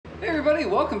Hey everybody,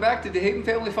 welcome back to DeHaven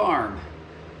Family Farm.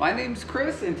 My name's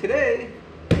Chris and today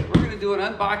we're going to do an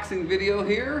unboxing video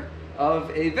here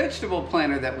of a vegetable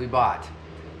planter that we bought.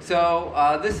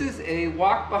 So this is a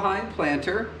walk-behind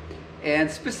planter, and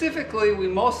specifically we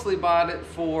mostly bought it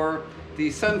for the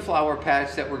sunflower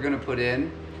patch that we're going to put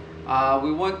in.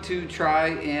 We want to try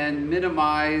and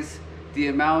minimize the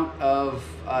amount of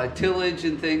tillage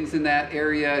and things in that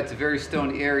area. It's a very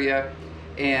stony area,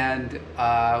 and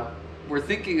we're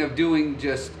thinking of doing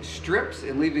just strips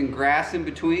and leaving grass in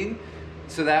between,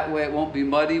 so that way it won't be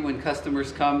muddy when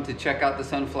customers come to check out the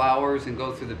sunflowers and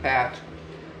go through the patch.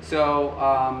 So,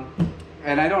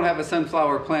 and I don't have a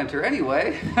sunflower planter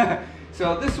anyway,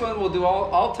 so this one will do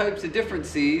all types of different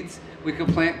seeds. We could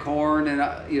plant corn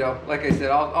and, you know, like I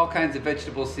said, all kinds of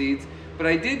vegetable seeds. But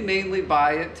I did mainly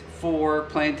buy it for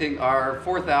planting our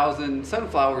 4,000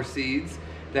 sunflower seeds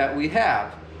that we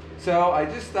have. So I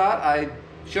just thought I'd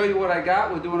show you what I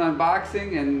got. We'll do an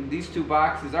unboxing, and these two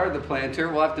boxes are the planter.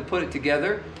 We'll have to put it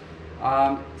together.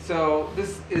 So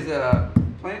this is a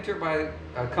planter by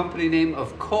a company named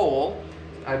of Cole.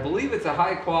 I believe it's a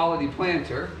high quality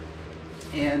planter.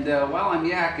 And while I'm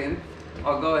yakking,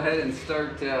 I'll go ahead and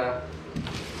start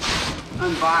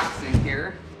unboxing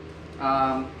here.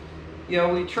 You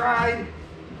know, we tried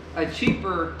a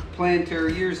cheaper planter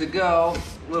years ago,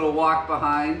 little walk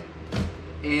behind,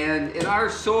 and in our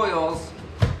soils,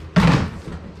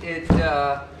 it,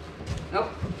 nope,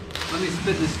 let me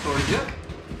spin this towards you.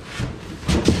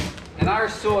 In our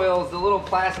soils, the little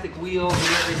plastic wheels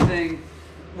and everything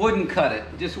wouldn't cut it,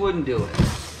 just wouldn't do it.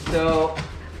 So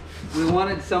we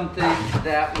wanted something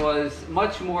that was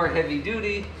much more heavy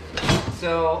duty.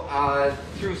 So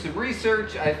through some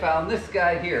research, I found this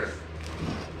guy here.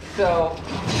 So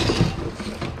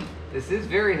this is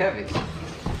very heavy.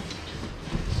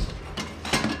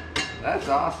 That's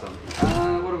awesome.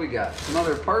 What do we got? Some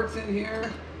other parts in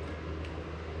here.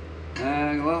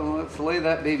 Well, let's lay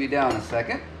that baby down a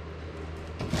second.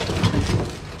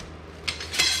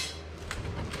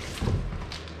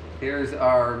 Here's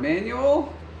our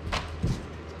manual.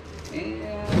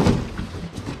 And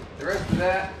the rest of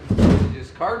that is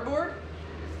just cardboard.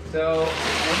 So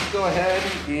let's go ahead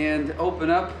and open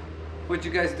up. What'd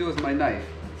you guys do with my knife?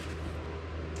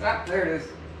 Ah, there it is.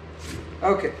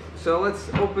 Okay, so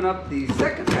let's open up the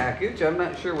second package. I'm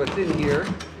not sure what's in here.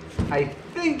 I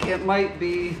think it might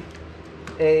be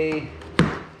a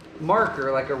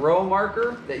marker, like a row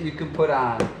marker that you can put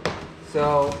on.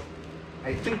 So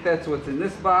I think that's what's in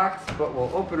this box, but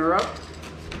we'll open her up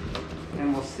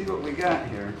and we'll see what we got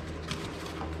here.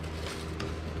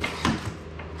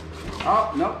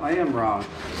 Oh, nope, I am wrong.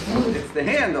 It's the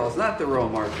handles, not the row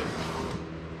marker.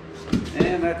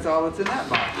 And that's all that's in that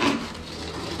box.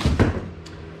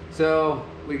 So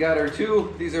we got our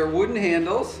two, these are wooden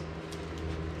handles.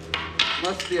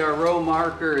 Must be our row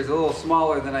marker is a little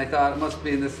smaller than I thought. It must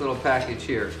be in this little package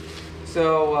here.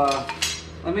 So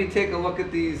let me take a look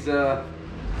at these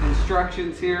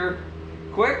instructions here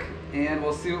quick, and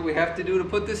we'll see what we have to do to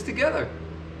put this together.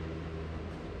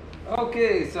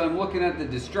 Okay, so I'm looking at the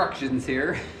instructions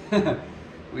here.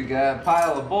 We got a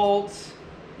pile of bolts,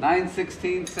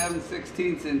 9/16,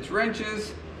 7/16 inch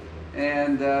wrenches,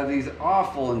 and these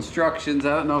awful instructions.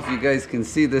 I don't know if you guys can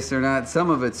see this or not. Some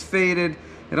of it's faded.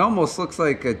 It almost looks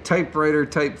like a typewriter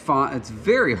type font. It's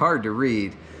very hard to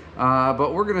read.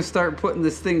 But we're gonna start putting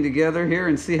this thing together here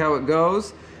and see how it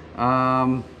goes.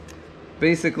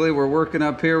 Basically, we're working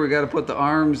up here. We got to put the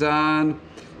arms on.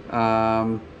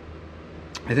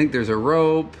 I think there's a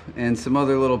rope and some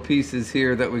other little pieces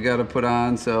here that we got to put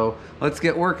on. So let's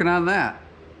get working on that.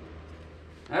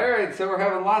 All right, so we're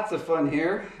having lots of fun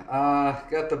here.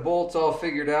 Got the bolts all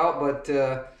figured out, but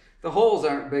the holes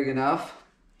aren't big enough.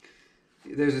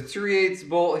 There's a 3/8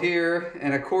 bolt here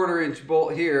and a 1/4 inch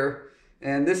bolt here.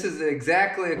 And this is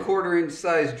exactly a 1/4 inch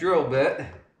size drill bit.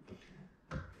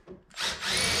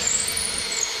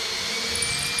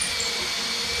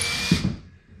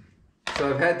 So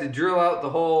I've had to drill out the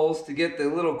holes to get the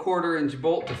little 1/4 inch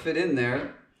bolt to fit in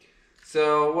there.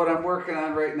 So what I'm working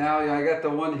on right now, I got the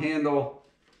one handle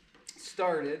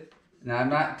started. Now I'm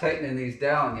not tightening these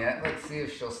down yet. Let's see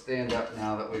if she'll stand up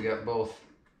now that we got both.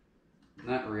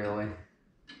 Not really.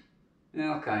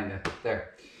 Well, kind of.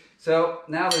 There. So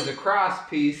now there's a cross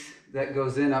piece that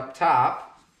goes in up top.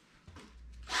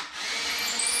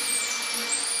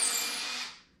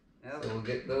 So we'll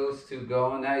get those two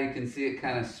going. Now you can see it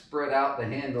kind of spread out the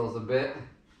handles a bit.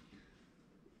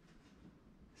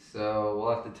 So we'll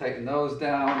have to tighten those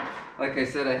down. Like I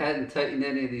said, I hadn't tightened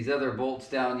any of these other bolts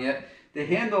down yet. The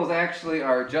handles actually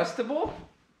are adjustable.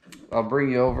 I'll bring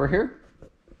you over here.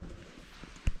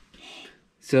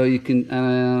 So you can, I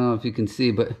don't know if you can see,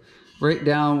 but right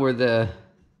down where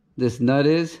this nut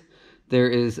is, there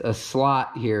is a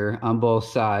slot here on both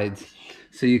sides.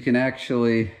 So you can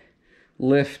actually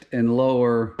lift and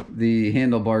lower the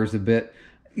handlebars a bit.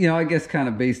 You know, I guess kind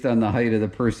of based on the height of the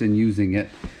person using it.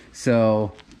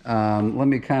 So let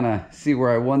me kind of see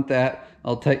where I want that.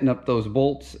 I'll tighten up those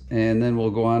bolts and then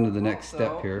we'll go on to the next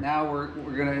step here. Now we're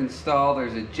going to install,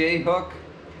 there's a J hook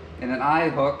and an I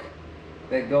hook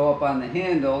that go up on the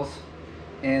handles,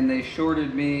 and they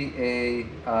shorted me a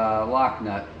lock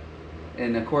nut.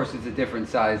 And of course it's a different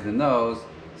size than those.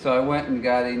 So I went and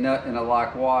got a nut and a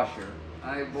lock washer.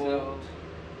 I bolt.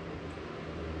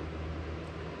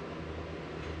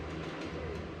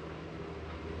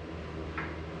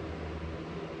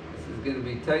 This is going to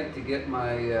be tight to get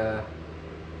my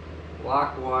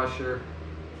lock washer.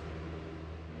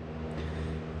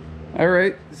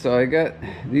 Alright, so I got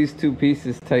these two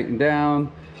pieces tightened down.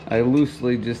 I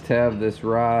loosely just have this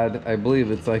rod. I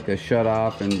believe it's like a shut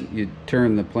off, and you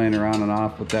turn the planter on and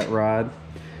off with that rod.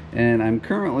 And I'm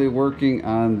currently working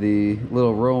on the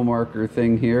little row marker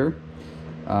thing here.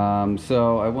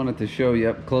 So I wanted to show you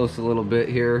up close a little bit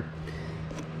here.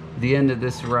 The end of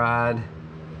this rod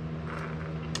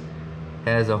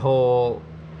has a hole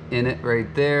in it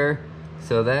right there.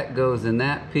 So that goes in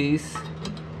that piece.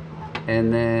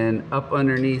 And then up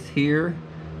underneath here,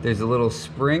 there's a little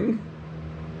spring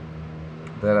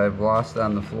that I've lost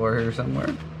on the floor here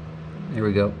somewhere. Here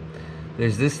we go.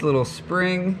 There's this little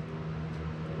spring.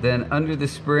 Then under the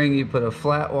spring, you put a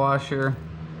flat washer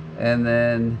and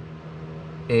then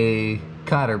a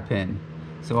cotter pin.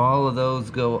 So all of those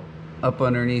go up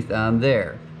underneath on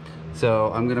there.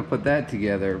 So I'm gonna put that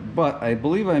together, but I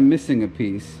believe I'm missing a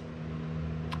piece,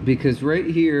 because right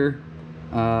here,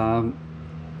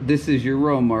 this is your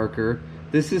row marker.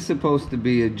 This is supposed to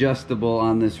be adjustable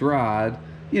on this rod,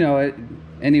 you know,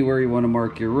 anywhere you want to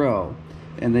mark your row.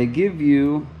 And they give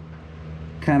you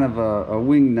kind of a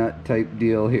wing nut type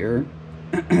deal here.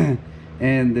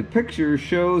 And the picture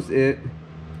shows it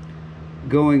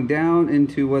going down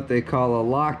into what they call a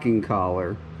locking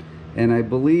collar. And I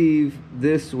believe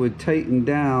this would tighten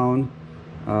down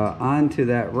onto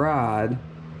that rod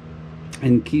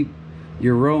and keep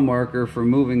your row marker from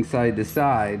moving side to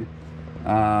side.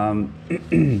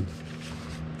 You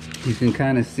can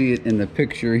kind of see it in the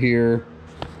picture here.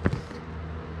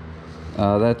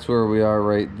 That's where we are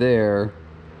right there.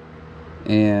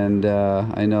 And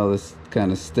I know this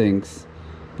kind of stinks,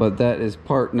 but that is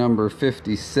part number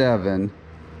 57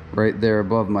 right there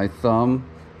above my thumb.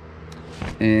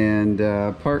 And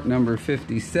part number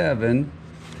 57,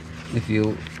 if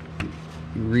you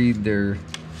read their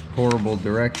horrible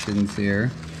directions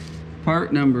here,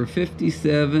 part number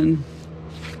 57,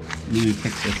 let me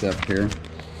pick this up here.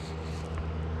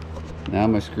 Now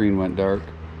my screen went dark.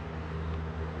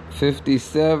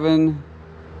 57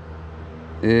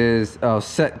 is, oh,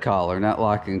 set collar, not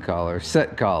locking collar,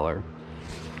 set collar.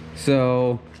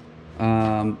 So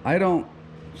I don't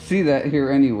see that here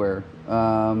anywhere.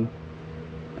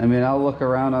 I mean, I'll look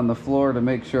around on the floor to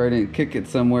make sure I didn't kick it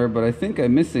somewhere, but I think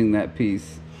I'm missing that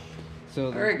piece. So,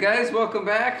 all right, guys, welcome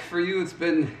back. For you, it's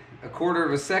been a quarter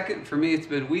of a second. For me, it's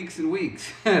been weeks and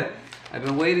weeks. I've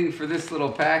been waiting for this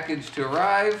little package to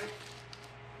arrive.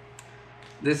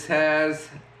 This has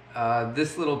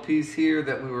this little piece here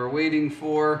that we were waiting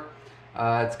for.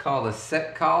 It's called a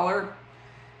set collar,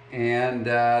 and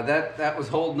that was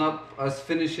holding up us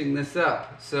finishing this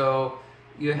up. So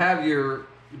you have your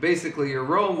basically your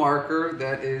row marker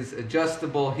that is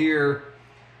adjustable here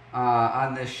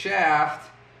on this shaft,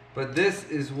 but this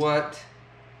is what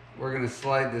we're going to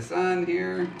slide this on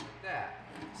here.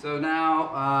 So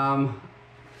now,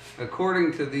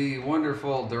 according to the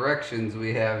wonderful directions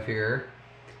we have here,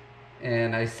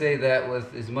 and I say that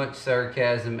with as much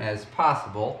sarcasm as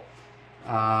possible,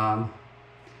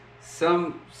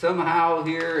 somehow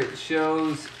here it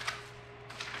shows,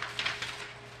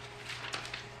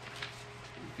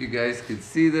 if you guys could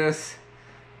see this,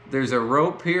 there's a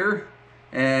rope here,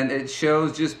 and it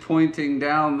shows just pointing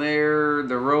down there,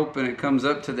 the rope, and it comes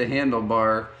up to the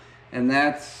handlebar. And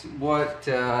that's what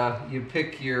you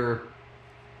pick your,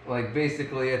 like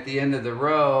basically at the end of the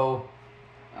row,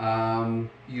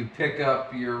 you pick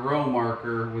up your row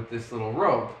marker with this little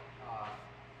rope.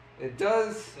 It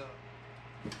does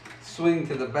swing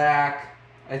to the back,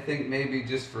 I think maybe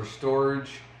just for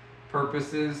storage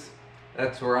purposes.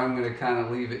 That's where I'm going to kind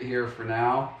of leave it here for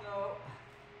now. So,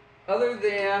 other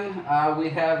than we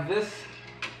have this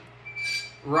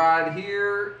rod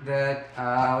here that,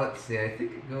 let's see, I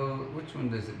think it goes, which one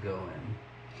does it go in?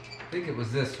 I think it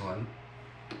was this one.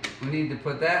 We need to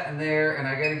put that in there, and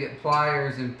I got to get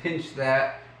pliers and pinch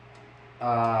that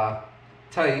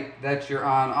tight. That's your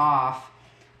on-off.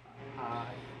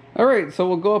 All right, so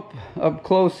we'll go up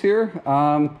close here.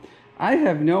 I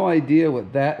have no idea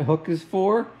what that hook is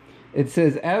for. It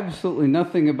says absolutely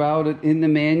nothing about it in the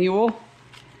manual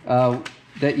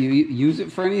that you use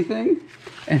it for anything.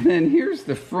 And then here's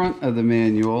the front of the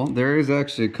manual. There is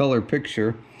actually a color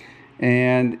picture.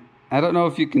 And I don't know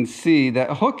if you can see,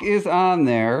 that hook is on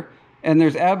there and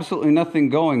there's absolutely nothing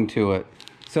going to it.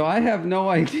 So I have no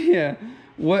idea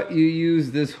what you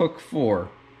use this hook for.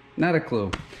 Not a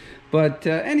clue. But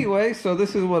anyway, so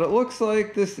this is what it looks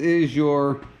like. This is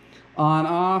your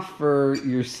on-off for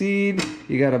your seed.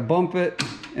 You got to bump it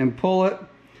and pull it.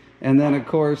 And then, of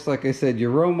course, like I said,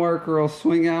 your row marker will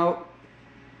swing out.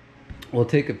 We'll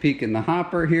take a peek in the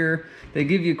hopper here. They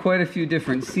give you quite a few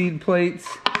different seed plates.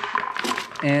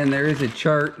 And there is a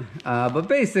chart. But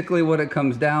basically what it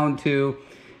comes down to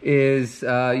is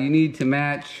you need to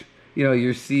match, you know,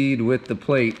 your seed with the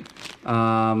plate.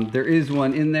 There is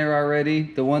one in there already.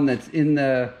 The one that's in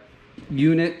the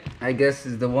unit, I guess,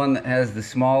 is the one that has the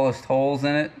smallest holes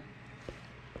in it.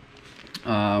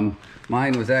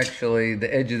 Mine was actually,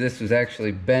 the edge of this was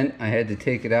actually bent. I had to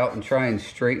take it out and try and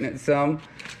straighten it some.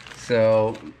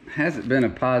 So hasn't been a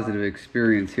positive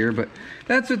experience here, but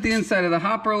that's what the inside of the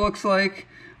hopper looks like.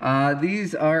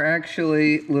 These are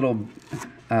actually little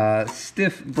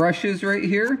stiff brushes right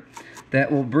here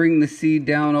that will bring the seed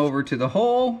down over to the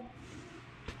hole.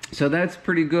 So that's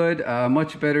pretty good.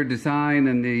 Much better design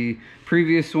than the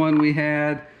previous one we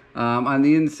had. On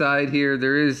the inside here,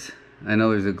 there is, I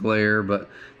know there's a glare, but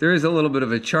there is a little bit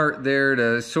of a chart there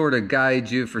to sort of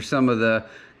guide you for some of the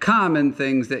common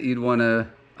things that you'd want to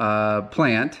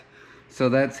plant. So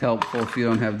that's helpful if you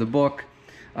don't have the book.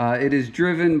 It is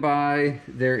driven by,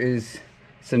 there is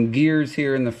some gears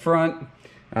here in the front.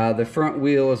 The front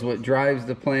wheel is what drives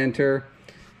the planter.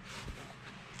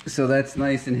 So that's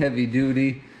nice and heavy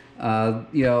duty.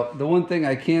 You know, the one thing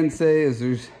I can say is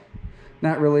there's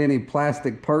not really any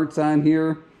plastic parts on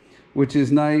here, which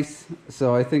is nice.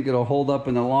 So I think it'll hold up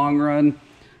in the long run.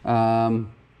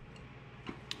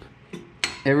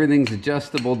 Everything's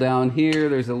adjustable down here.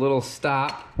 There's a little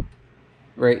stop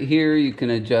right here. You can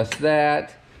adjust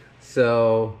that.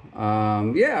 So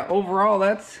yeah, overall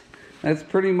that's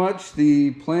pretty much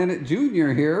the Planet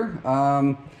Junior here.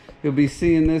 You'll be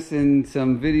seeing this in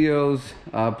some videos,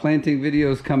 planting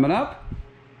videos coming up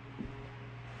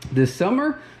this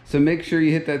summer. So make sure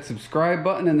you hit that subscribe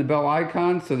button and the bell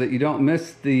icon so that you don't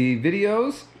miss the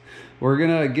videos. We're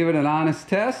gonna give it an honest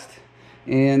test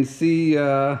and see, you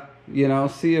know,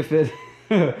 see if it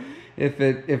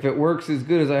if it works as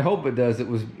good as I hope it does. It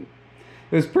was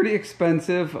pretty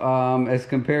expensive as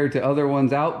compared to other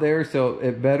ones out there, so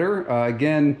it better.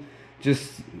 Again,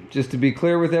 just to be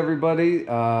clear with everybody,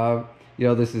 you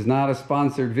know, this is not a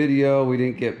sponsored video. We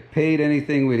didn't get paid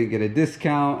anything. We didn't get a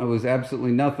discount. It was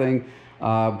absolutely nothing.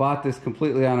 Bought this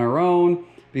completely on our own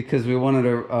because we wanted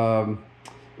a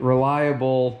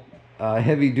reliable,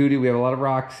 heavy duty. We have a lot of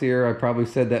rocks here. I probably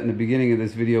said that in the beginning of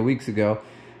this video weeks ago.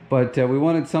 But we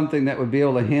wanted something that would be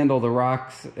able to handle the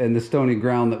rocks and the stony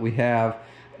ground that we have.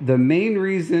 The main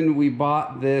reason we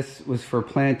bought this was for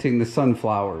planting the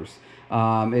sunflowers.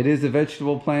 It is a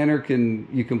vegetable planter.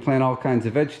 You can plant all kinds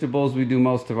of vegetables. We do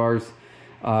most of ours.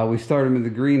 We start them in the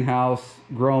greenhouse,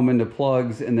 grow them into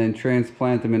plugs, and then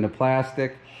transplant them into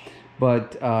plastic.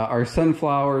 But our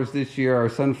sunflowers this year, our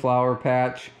sunflower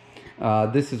patch,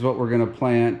 this is what we're going to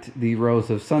plant the rows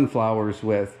of sunflowers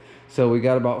with. So we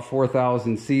got about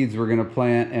 4,000 seeds we're going to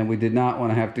plant, and we did not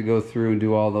want to have to go through and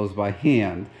do all those by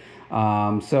hand.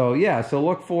 So yeah, so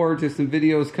look forward to some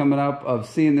videos coming up of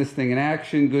seeing this thing in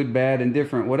action, good, bad,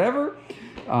 indifferent, whatever.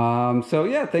 So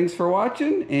yeah, thanks for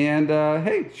watching, and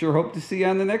hey, sure hope to see you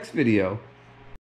on the next video.